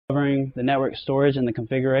Covering the network storage and the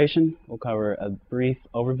configuration, we'll cover a brief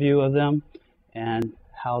overview of them and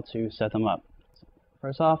how to set them up.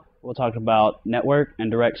 First off, we'll talk about network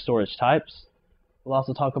and direct storage types. We'll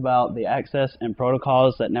also talk about the access and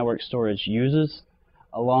protocols that network storage uses,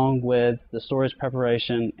 along with the storage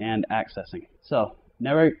preparation and accessing. So,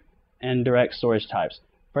 network and direct storage types.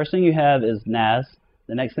 First thing you have is NAS,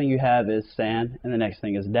 the next thing you have is SAN, and the next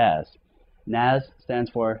thing is DAS. NAS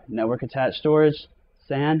stands for Network Attached Storage,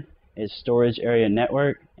 SAN is Storage Area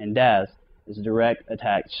Network, and DAS is Direct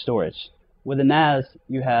Attached Storage. With the NAS,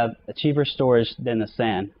 you have a cheaper storage than the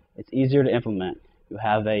SAN. It's easier to implement. You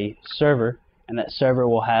have a server, and that server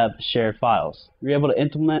will have shared files. You're able to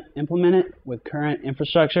implement it with current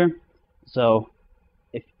infrastructure. So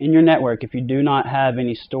if in your network, if you do not have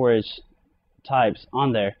any storage types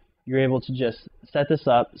on there, you're able to just set this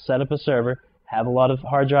up, set up a server, have a lot of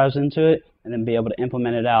hard drives into it, and then be able to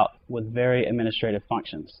implement it out with very administrative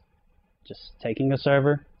functions. Just taking a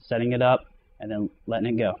server, setting it up, and then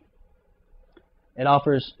letting it go. It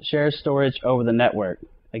offers shared storage over the network.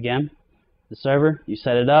 Again, the server, you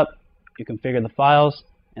set it up, you configure the files,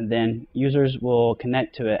 and then users will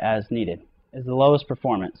connect to it as needed. It's the lowest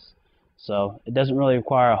performance. So it doesn't really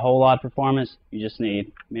require a whole lot of performance. You just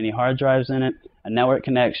need many hard drives in it, a network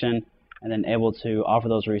connection, and then able to offer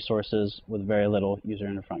those resources with very little user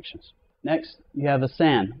interfunctions. Next, you have a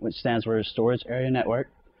SAN, which stands for Storage Area Network.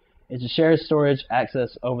 It's a shared storage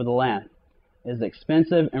access over the LAN. It is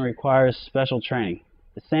expensive and requires special training.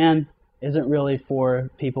 The SAN isn't really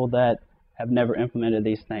for people that have never implemented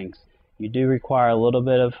these things. You do require a little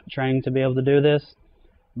bit of training to be able to do this,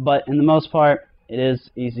 but in the most part, it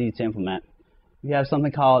is easy to implement. You have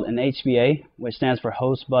something called an HBA, which stands for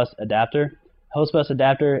Host Bus Adapter. Host Bus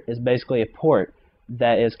Adapter is basically a port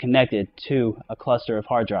that is connected to a cluster of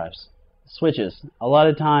hard drives. Switches. A lot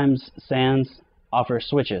of times SANs offer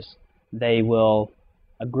switches.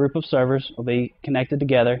 A group of servers will be connected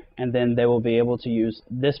together, and then they will be able to use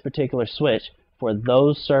this particular switch for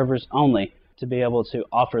those servers only to be able to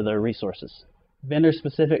offer their resources.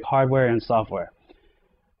 Vendor-specific hardware and software.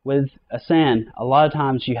 With a SAN, a lot of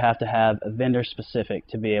times you have to have a vendor-specific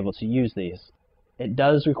to be able to use these. It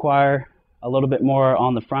does require a little bit more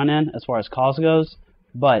on the front end as far as cost goes,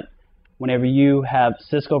 but whenever you have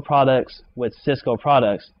Cisco products with Cisco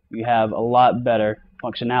products, you have a lot better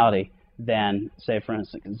functionality than, say for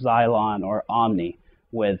instance, Xylon or Omni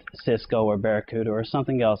with Cisco or Barracuda or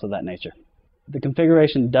something else of that nature. The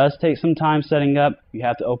configuration does take some time setting up. You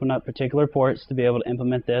have to open up particular ports to be able to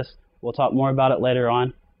implement this. We'll talk more about it later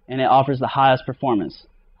on. And it offers the highest performance.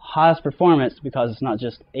 Highest performance because it's not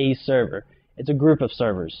just a server. It's a group of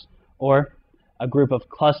servers or a group of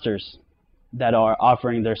clusters that are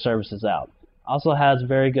offering their services out. Also has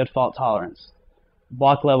very good fault tolerance.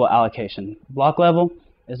 Block level allocation. Block level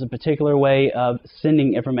is a particular way of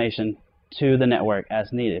sending information to the network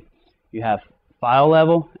as needed. You have file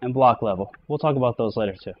level and block level. We'll talk about those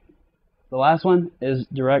later too. The last one is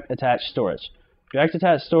direct attached storage. Direct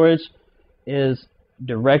attached storage is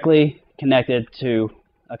directly connected to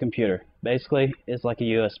a computer. Basically, it's like a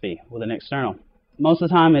USB with an external. Most of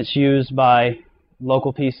the time it's used by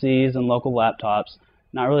local PCs and local laptops.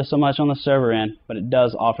 Not really so much on the server end, but it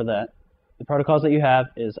does offer that. The protocols that you have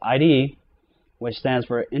is IDE, which stands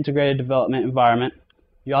for Integrated Development Environment.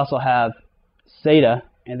 You also have SATA,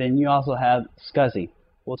 and then you also have SCSI.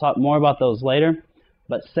 We'll talk more about those later,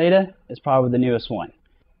 but SATA is probably the newest one.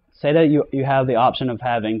 SATA, you have the option of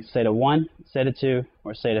having SATA 1, SATA 2,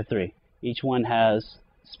 or SATA 3. Each one has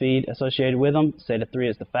speed associated with them. SATA 3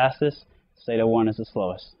 is the fastest, SATA 1 is the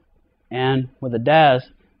slowest. And with the DAS,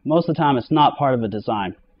 most of the time it's not part of a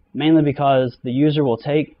design, mainly because the user will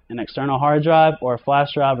take an external hard drive or a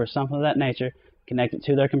flash drive or something of that nature, connect it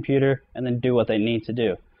to their computer, and then do what they need to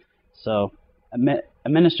do. So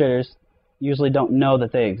administrators usually don't know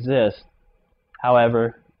that they exist.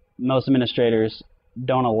 However, most administrators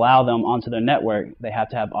don't allow them onto their network. They have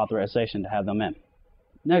to have authorization to have them in.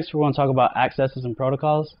 Next, we're going to talk about accesses and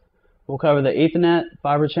protocols. We'll cover the Ethernet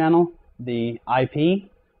fiber channel, the IP.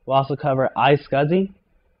 We'll also cover iSCSI.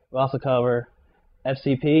 We'll also cover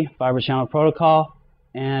FCP, fiber channel protocol,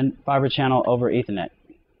 and fiber channel over Ethernet.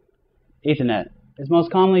 Ethernet is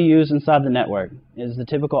most commonly used inside the network. It is the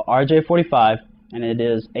typical RJ45, and it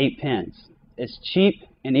is 8 pins. It's cheap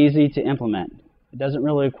and easy to implement. It doesn't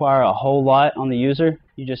really require a whole lot on the user.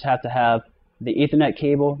 You just have to have the Ethernet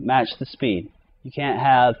cable match the speed. You can't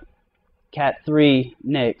have Cat3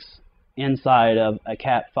 NICs inside of a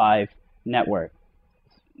Cat5 network.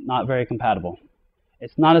 It's not very compatible.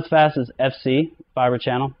 It's not as fast as FC, fiber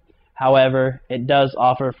channel. However, it does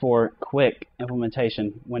offer for quick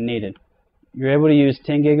implementation when needed. You're able to use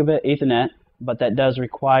 10 gigabit Ethernet, but that does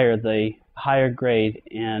require the higher grade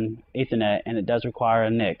in Ethernet, and it does require a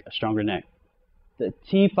NIC, a stronger NIC. The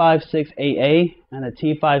T568A and the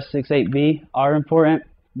T568B are important.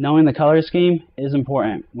 Knowing the color scheme is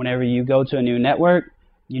important. Whenever you go to a new network,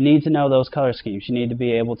 you need to know those color schemes. You need to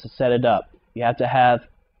be able to set it up. You have to have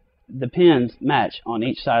the pins match on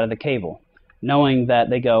each side of the cable. Knowing that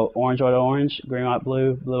they go orange white orange, green white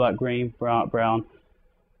blue, blue white green, brown white brown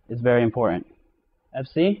is very important.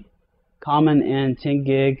 FC, common in 10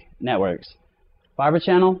 gig networks. Fiber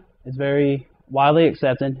channel is very widely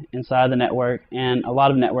accepted inside the network, and a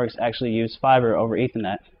lot of networks actually use fiber over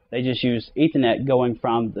Ethernet. They just use Ethernet going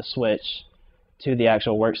from the switch to the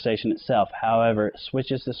actual workstation itself. However,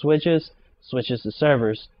 switches to switches, switches to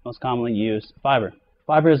servers most commonly use fiber.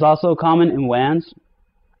 Fiber is also common in WANs.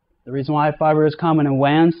 The reason why fiber is common in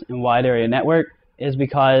WANs and wide area network is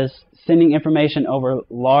because sending information over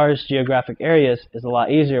large geographic areas is a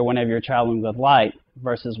lot easier whenever you're traveling with light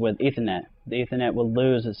versus with Ethernet. The Ethernet will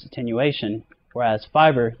lose its attenuation, whereas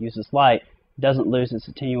fiber uses light, doesn't lose its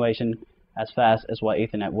attenuation as fast as what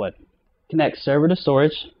Ethernet would. Connect server to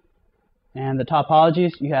storage, and the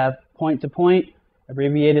topologies, you have point-to-point,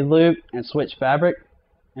 abbreviated loop, and switch fabric,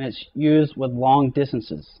 and it's used with long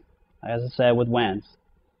distances, as I said, with WANs.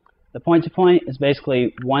 The point-to-point is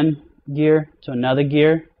basically one gear to another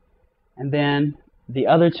gear, and then the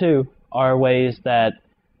other two are ways that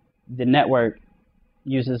the network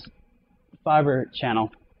uses fiber channel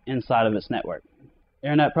inside of its network.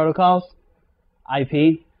 Internet protocols,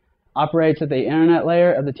 IP, operates at the internet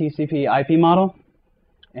layer of the TCP/IP model,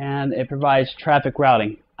 and it provides traffic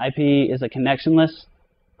routing. IP is a connectionless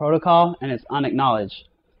protocol, and it's unacknowledged.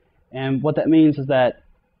 And what that means is that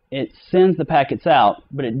it sends the packets out,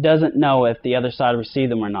 but it doesn't know if the other side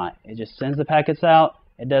received them or not. It just sends the packets out.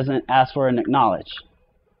 It doesn't ask for an acknowledge.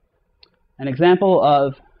 An example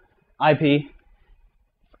of IP,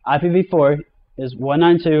 IPv4 is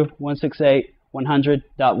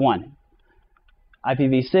 192.168.100.1.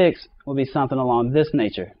 IPv6 will be something along this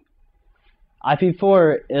nature.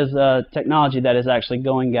 IP4 is a technology that is actually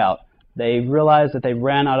going out. They realize that they've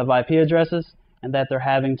ran out of IP addresses and that they're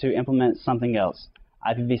having to implement something else.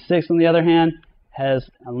 IPv6, on the other hand, has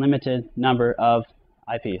a limited number of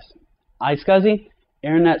IPs. iSCSI,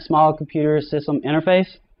 Internet Small Computer System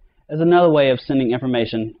Interface, is another way of sending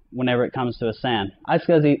information whenever it comes to a SAN.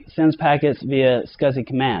 iSCSI sends packets via SCSI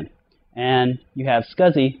command. And you have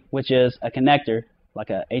SCSI, which is a connector, like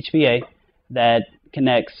a HVA, that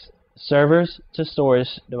connects servers to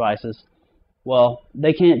storage devices. Well,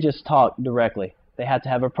 they can't just talk directly. They have to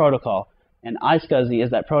have a protocol. And iSCSI is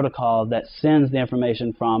that protocol that sends the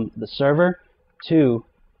information from the server to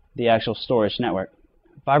the actual storage network.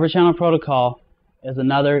 Fiber channel protocol is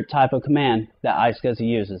another type of command that iSCSI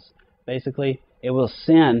uses. Basically, it will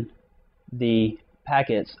send the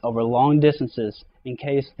packets over long distances in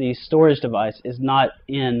case the storage device is not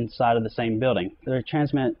inside of the same building. They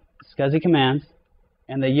transmit SCSI commands,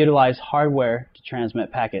 and they utilize hardware to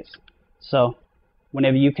transmit packets. So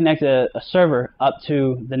whenever you connect a server up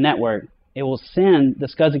to the network, it will send the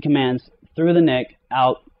SCSI commands through the NIC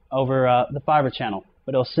out over the fiber channel,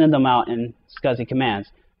 but it'll send them out in SCSI commands.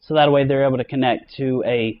 So that way they're able to connect to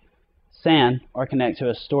a SAN or connect to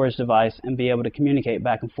a storage device and be able to communicate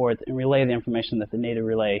back and forth and relay the information that they need to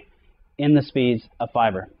relay in the speeds of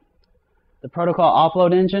fiber. The protocol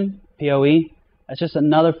offload engine, PoE, that's just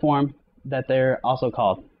another form that they're also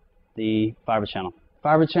called, the fiber channel.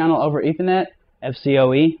 Fiber channel over Ethernet,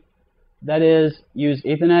 FCoE, that is, use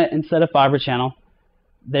Ethernet instead of fiber channel.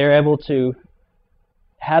 They're able to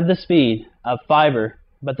have the speed of fiber,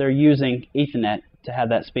 but they're using Ethernet to have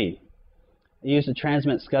that speed. They use to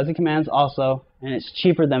transmit SCSI commands also, and it's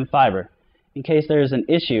cheaper than fiber. In case there is an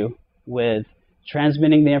issue with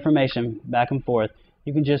transmitting the information back and forth,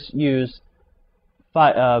 you can just use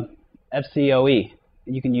FCoE.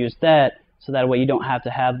 You can use that so that way you don't have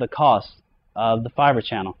to have the cost of the fiber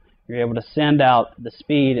channel. You're able to send out the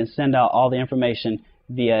speed and send out all the information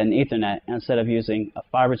via an Ethernet instead of using a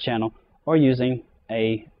fiber channel or using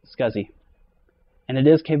a SCSI. And it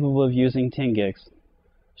is capable of using 10 gigs.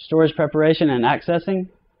 Storage preparation and accessing,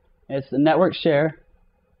 it's the network share,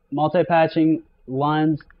 multi-patching,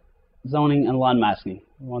 LUNs, zoning, and LUN masking.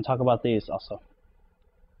 We want to talk about these also.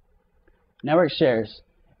 Network shares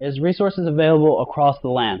is resources available across the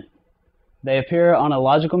LAN. They appear on a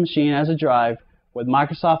logical machine as a drive with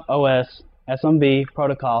Microsoft OS, SMB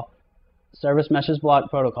protocol, service meshes block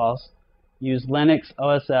protocols, use Linux,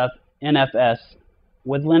 OSF, NFS.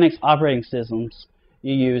 With Linux operating systems,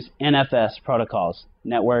 you use NFS protocols,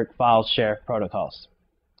 network file share protocols.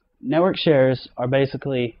 Network shares are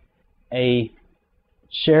basically a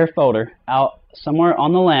share folder out somewhere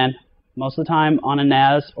on the LAN, most of the time on a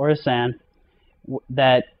NAS or a SAN,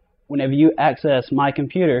 that whenever you access my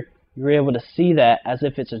computer, you're able to see that as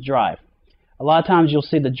if it's a drive. A lot of times you'll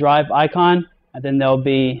see the drive icon, and then there'll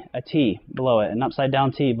be a T below it, an upside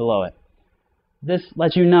down T below it. This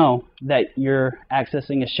lets you know that you're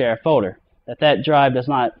accessing a share folder, that that drive does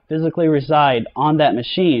not physically reside on that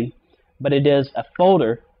machine, but it is a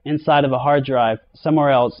folder inside of a hard drive somewhere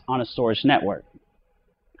else on a storage network.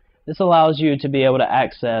 This allows you to be able to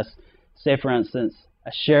access, say for instance,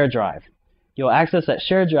 a share drive. You'll access that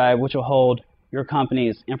share drive, which will hold your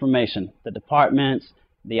company's information, the departments,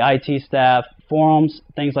 the IT staff, forums,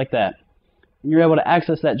 things like that. And you're able to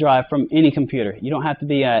access that drive from any computer. You don't have to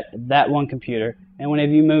be at that one computer, and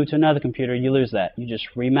whenever you move to another computer, you lose that. You just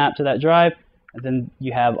remap to that drive, and then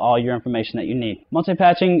you have all your information that you need.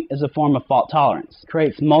 Multi-patching is a form of fault tolerance. It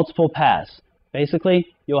creates multiple paths. Basically,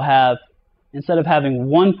 you'll have, instead of having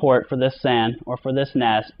one port for this SAN or for this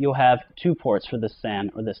NAS, you'll have two ports for this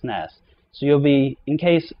SAN or this NAS. So you'll be, in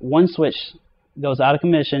case one switch goes out of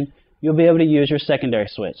commission, you'll be able to use your secondary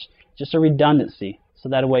switch. Just a redundancy, so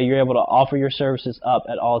that way you're able to offer your services up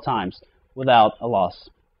at all times without a loss.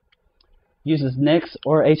 Uses NICs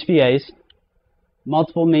or HVAs,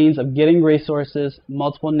 multiple means of getting resources,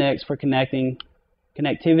 multiple NICs for connectivity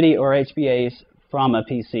or HVAs from a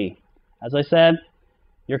PC. As I said,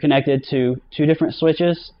 you're connected to two different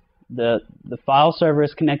switches. The file server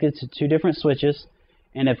is connected to two different switches,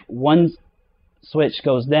 and if one switch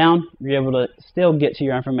goes down, you're able to still get to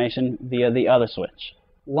your information via the other switch.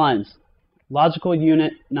 LUNs, logical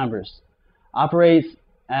unit numbers, operates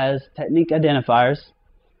as technique identifiers.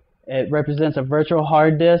 It represents a virtual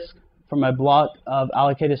hard disk from a block of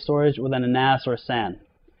allocated storage within a NAS or a SAN.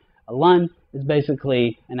 A LUN is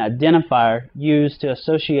basically an identifier used to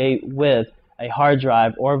associate with a hard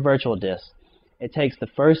drive or a virtual disk. It takes the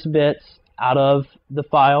first bits out of the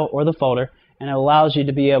file or the folder, and it allows you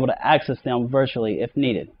to be able to access them virtually if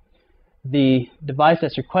needed. The device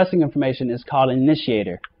that's requesting information is called an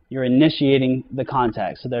initiator. You're initiating the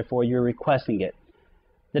contact, so therefore you're requesting it.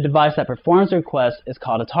 The device that performs the request is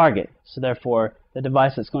called a target, so therefore the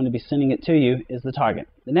device that's going to be sending it to you is the target.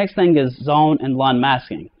 The next thing is zone and LUN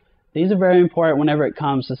masking. These are very important whenever it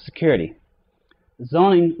comes to security.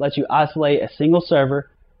 Zoning lets you isolate a single server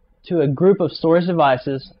to a group of storage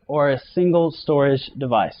devices or a single storage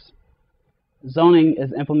device. Zoning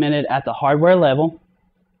is implemented at the hardware level.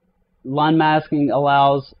 LUN masking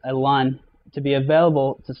allows a LUN to be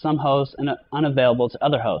available to some hosts and unavailable to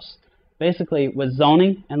other hosts. Basically, with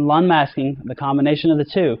zoning and LUN masking, the combination of the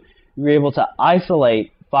two, you're able to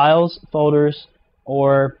isolate files, folders,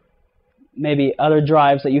 or maybe other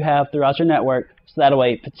drives that you have throughout your network, so that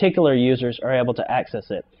way particular users are able to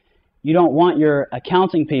access it. You don't want your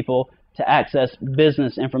accounting people to access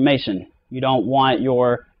business information. You don't want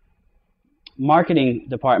your marketing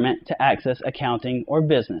department to access accounting or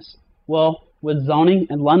business. Well, with zoning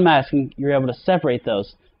and LUN masking, you're able to separate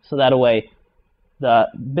those, so that way the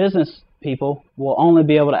business people will only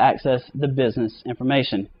be able to access the business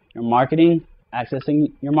information. Your marketing,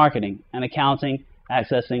 accessing your marketing, and accounting,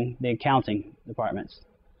 accessing the accounting departments.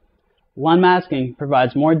 LUN masking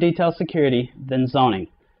provides more detailed security than zoning.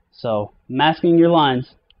 So masking your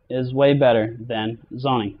LUNs is way better than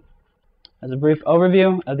zoning. As a brief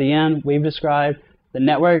overview, at the end, we've described the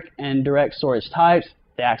network and direct storage types,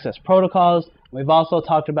 the access protocols. We've also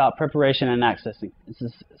talked about preparation and accessing. This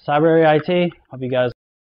is Cyber IT. Hope you guys